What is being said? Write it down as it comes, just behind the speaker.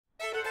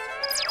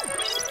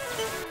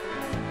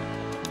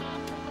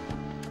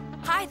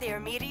Hi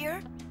there,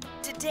 Meteor.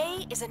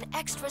 Today is an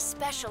extra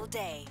special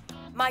day.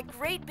 My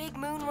great big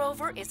moon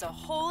rover is a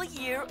whole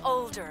year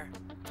older.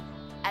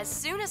 As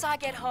soon as I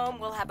get home,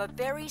 we'll have a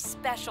very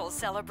special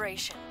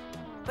celebration.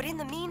 But in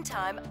the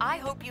meantime, I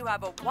hope you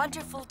have a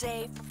wonderful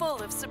day full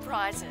of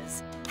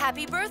surprises.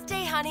 Happy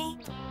birthday, honey.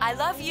 I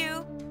love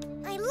you.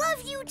 I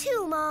love you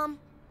too, Mom.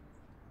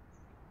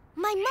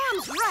 My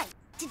mom's right.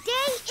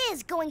 Today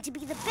is going to be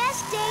the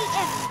best day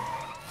ever.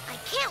 I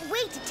can't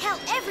wait to tell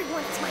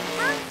everyone it's my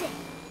birthday.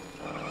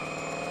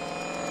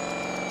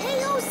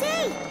 Hey,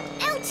 Jose!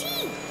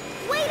 LT!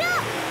 Wait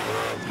up!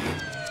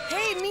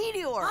 Hey,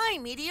 Meteor! Hi,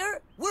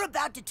 Meteor. We're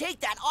about to take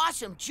that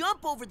awesome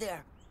jump over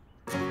there.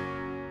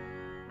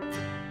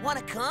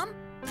 Wanna come?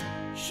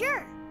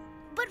 Sure.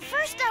 But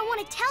first I want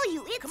to tell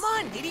you it's... Come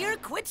on, Meteor,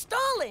 quit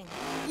stalling.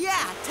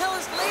 Yeah, tell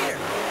us later.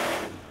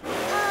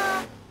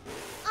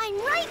 I'm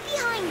right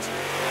behind you.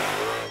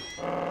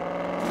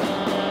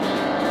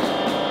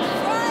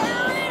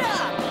 Fire it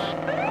up!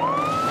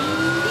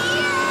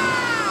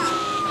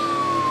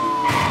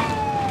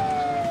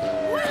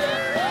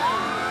 Yeah!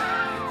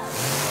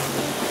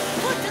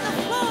 Foot to the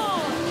floor!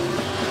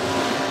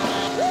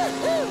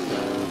 Woo-hoo!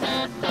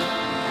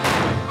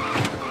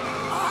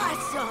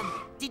 Awesome!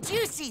 Did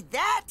you see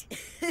that?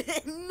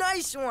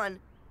 Nice one.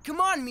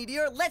 Come on,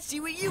 Meteor, let's see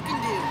what you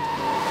can do.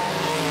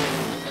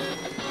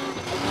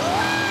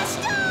 Blast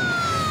off!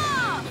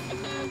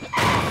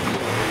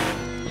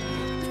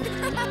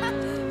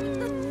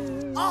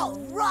 All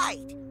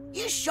right!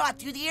 You shot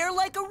through the air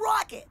like a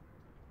rocket.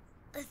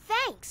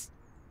 Thanks.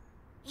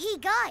 Hey,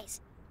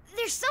 guys,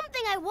 there's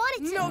something I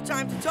wanted to... No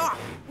time to talk.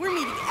 We're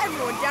meeting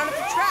everyone down at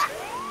the track.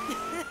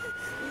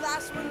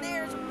 Last one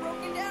there is a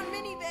broken down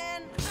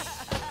minivan.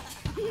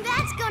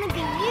 That's gonna be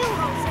you,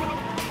 Jose.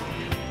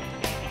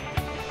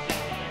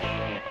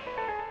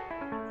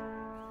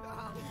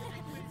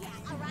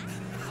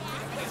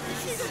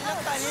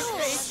 Look on his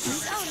face.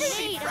 So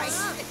neat.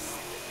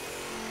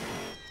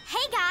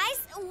 Hey, guys,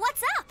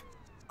 what's up?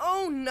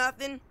 Oh,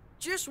 nothing.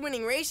 Just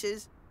winning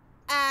races.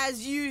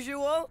 As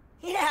usual.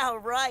 Yeah,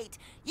 right.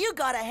 You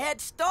got a head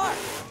start.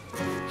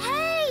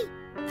 Hey,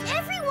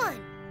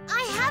 everyone,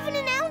 I have an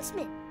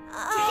announcement.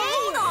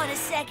 Hold on a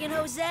second,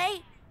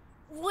 Jose.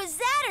 Was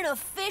that an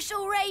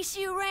official race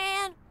you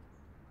ran?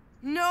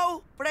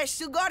 No, but I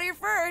still got here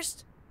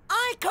first.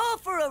 I call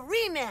for a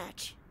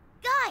rematch.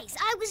 Guys,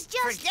 I was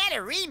just... Forget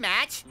a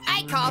rematch.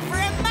 I call for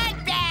a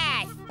mud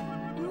bath.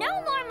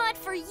 No more mud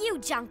for you,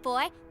 junk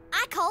boy.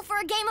 I call for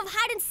a game of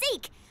hide and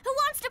seek. Who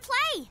wants to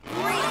play?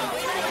 Great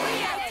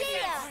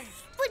idea.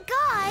 But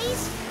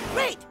guys...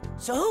 Great.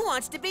 So who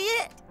wants to be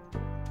it?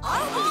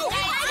 I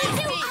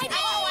do.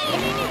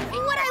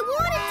 What I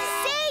wanted to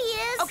say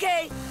is...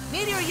 Okay,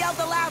 Meteor yelled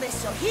the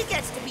loudest, so he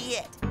gets to be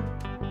it.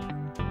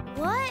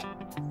 What?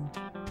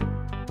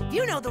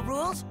 You know the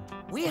rules.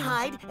 We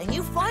hide and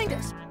you find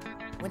us.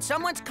 When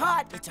someone's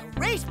caught, it's a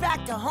race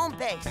back to home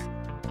base.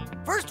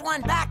 First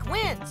one back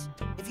wins.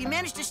 If you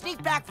manage to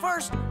sneak back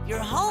first, you're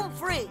home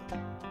free.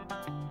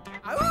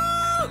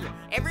 Woo!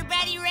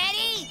 Everybody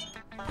ready?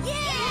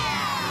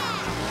 Yeah!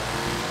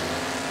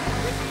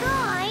 But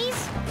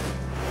guys...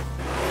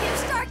 You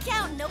start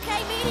counting,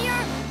 okay,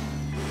 Meteor?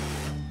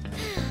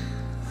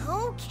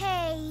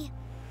 Okay.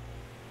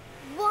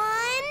 1,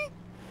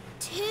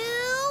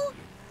 2,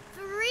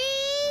 3...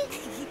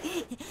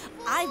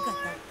 I've got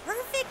the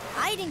perfect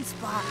hiding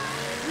spot.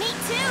 Me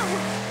too.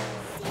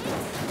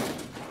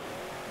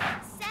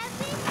 6,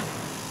 7,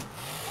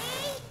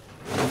 8,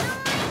 9,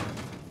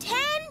 10.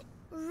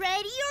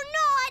 Ready or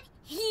not,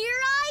 here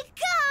I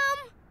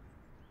come.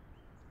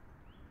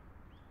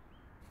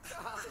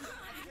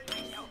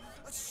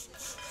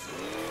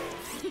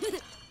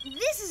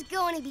 This is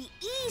going to be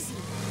easy.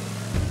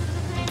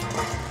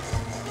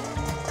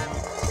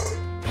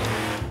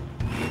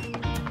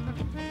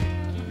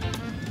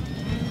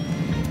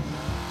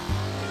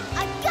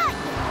 I've got you.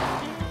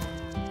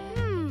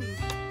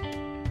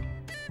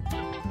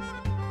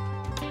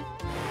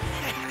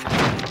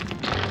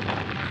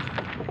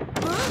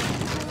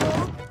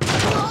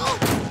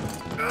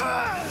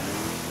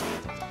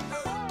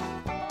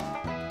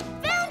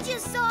 Found you,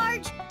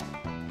 Sarge.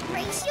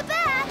 Race you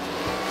back.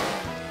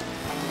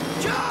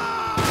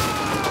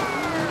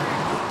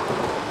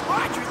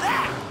 Roger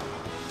that.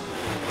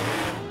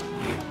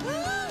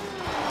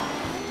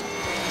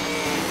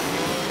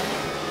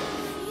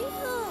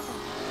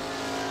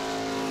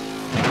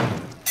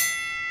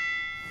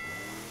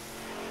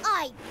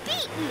 I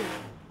beat you.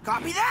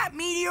 Copy that,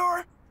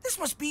 Meteor. This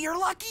must be your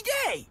lucky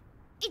day.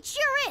 It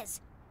sure is.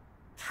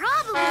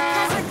 Probably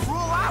because Quick,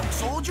 roll out,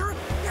 soldier.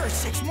 There are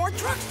 6 more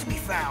trucks to be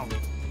found.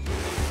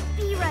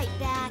 Be right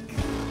back.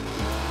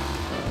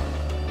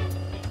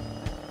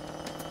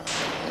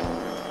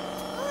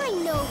 I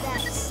know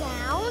that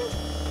sound.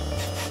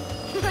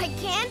 I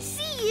can't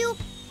see you,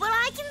 but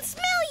I can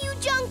smell you,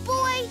 junk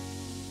boy.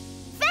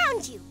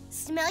 Found you.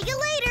 Smell you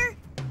later.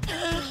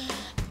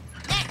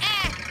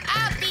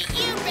 I'll beat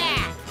you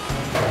back.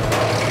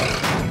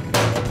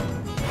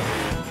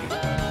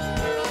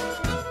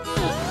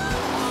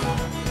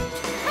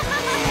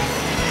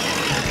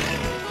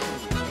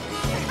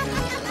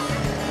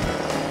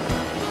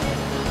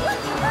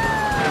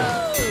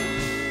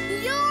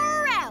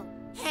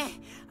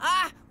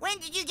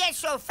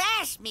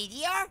 fast,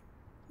 Meteor.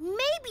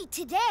 Maybe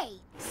today,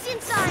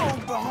 since So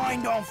I'm...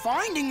 behind on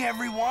finding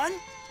everyone.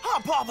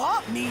 Hop, hop,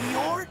 hop,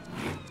 Meteor.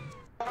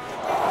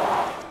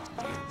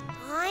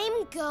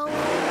 I'm going...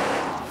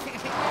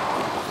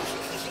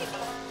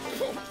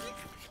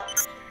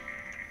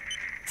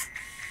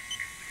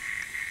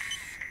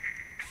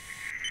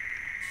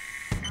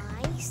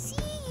 I see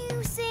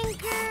you,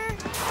 Sinker.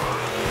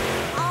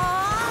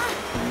 Aw.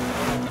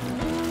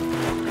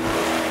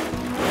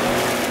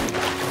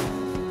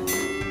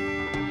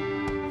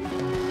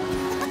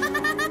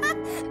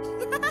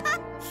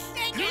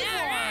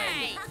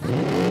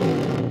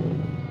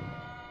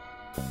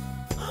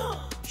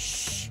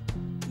 Shh!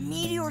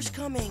 Meteor's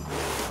coming.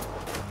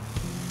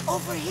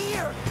 Over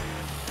here.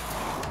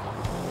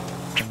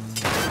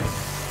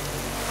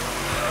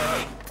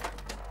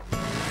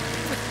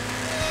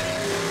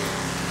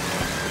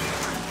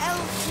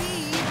 LT.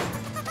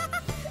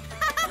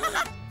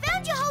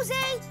 Found you,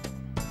 Jose.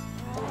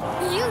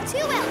 You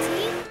too, LT.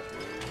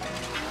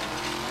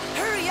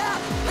 Hurry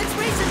up! Let's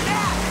race it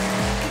back!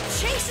 The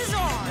chase is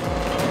on!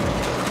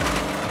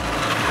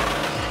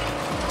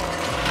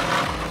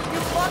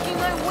 You're blocking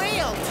my way,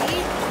 LT!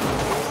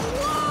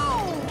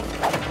 Whoa!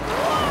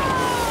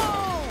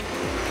 Whoa!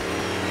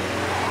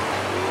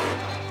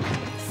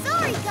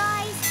 Sorry,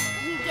 guys.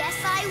 Guess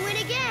I win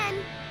again.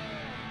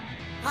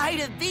 I'd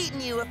have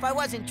beaten you if I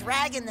wasn't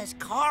dragging this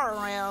car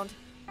around.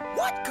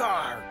 What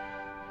car?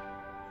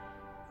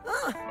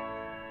 Huh.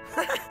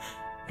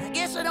 I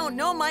guess I don't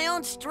know my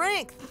own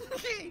strength.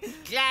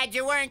 Glad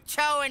you weren't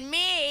towing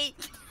me.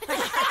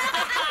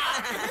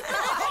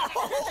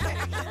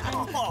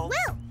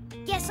 Well,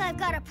 guess I've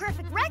got a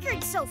perfect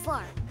record so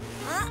far.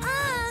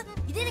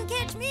 You didn't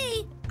catch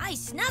me. I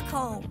snuck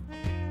home.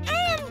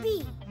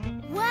 Ambi!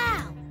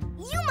 Wow,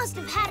 you must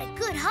have had a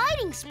good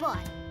hiding spot.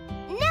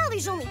 Now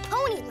there's only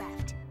Pony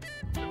left.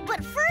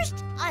 But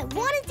first, I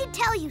wanted to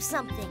tell you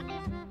something.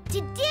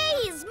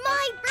 Today is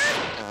my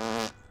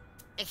birthday.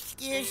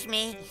 Excuse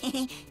me.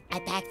 I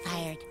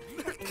backfired.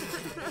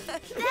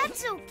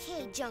 That's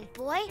okay, junk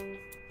boy.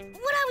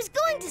 What I was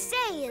going to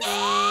say is...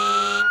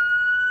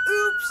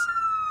 Oops!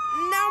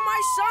 Now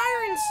my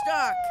siren's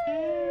stuck!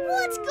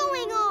 What's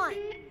going on?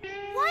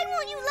 Why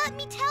won't you let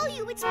me tell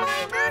you it's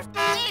my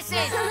birthday? This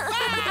is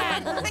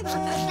fun! No,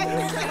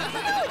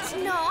 it's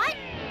not.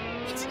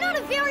 It's not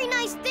a very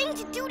nice thing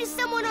to do to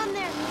someone on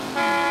their...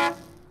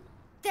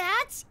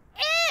 That's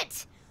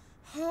it!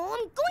 Oh,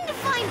 I'm going to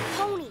find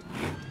Pony.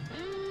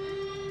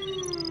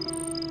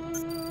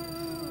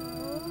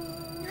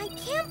 I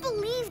can't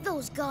believe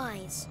those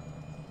guys.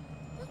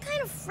 What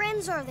kind of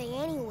friends are they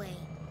anyway?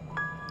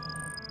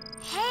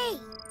 Hey,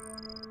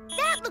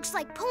 that looks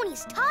like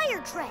Pony's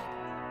tire tread.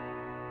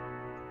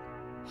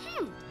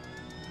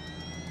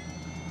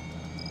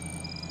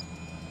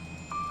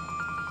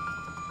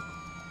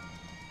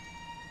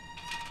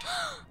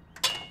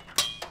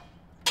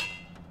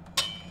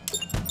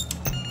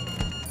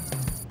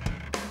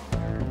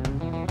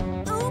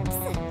 Oops.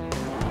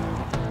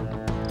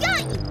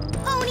 Got you,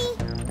 Pony!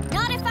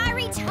 Not if I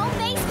reach home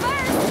base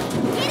first.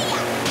 Giddy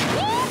up.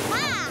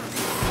 Yeehaw!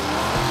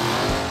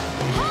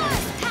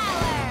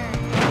 Horsepower!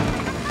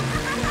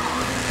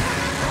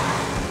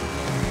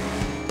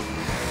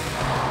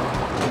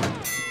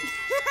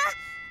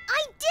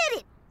 I did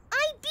it!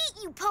 I beat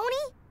you,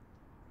 Pony!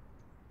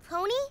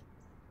 Pony?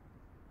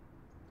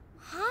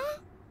 Huh?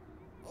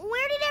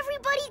 Where did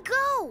everybody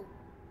go?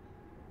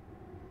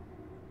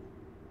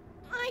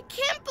 I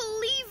can't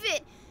believe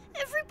it!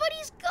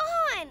 Everybody's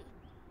gone!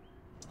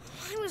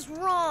 I was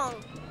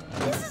wrong.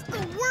 This is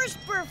the worst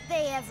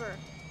birthday ever.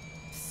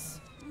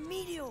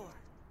 Meteor.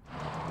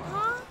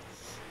 Huh?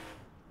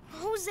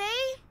 Jose?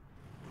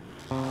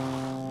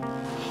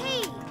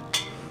 Hey,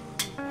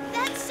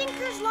 that's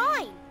Sinker's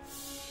line.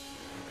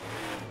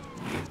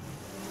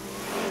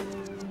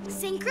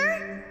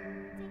 Sinker?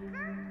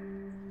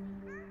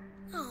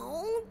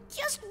 Oh,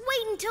 just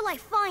wait until I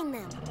find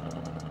them.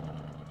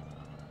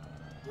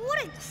 What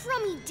a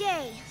crummy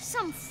day.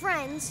 Some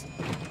friends.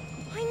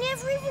 I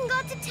never even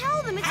got to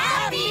tell them it's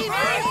Happy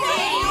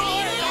birthday,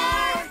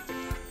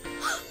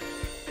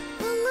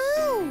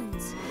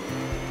 balloons!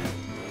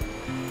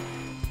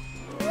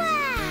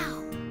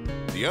 Wow!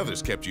 The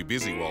others kept you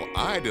busy while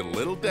I did a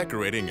little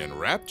decorating and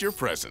wrapped your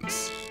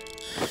presents.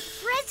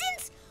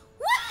 Presents?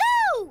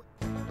 Woohoo!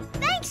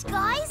 Thanks,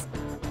 guys.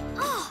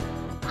 Oh,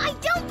 I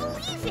don't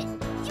believe it.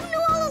 You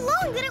knew all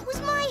along that it was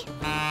my...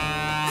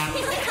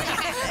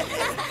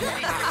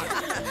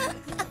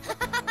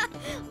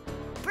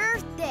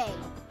 birthday.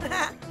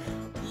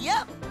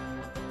 Yep.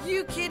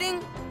 You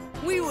kidding?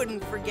 We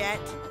wouldn't forget.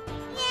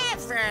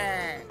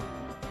 Never.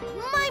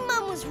 My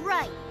mom was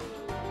right.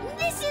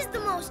 This is the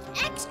most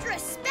extra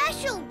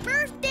special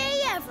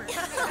birthday ever.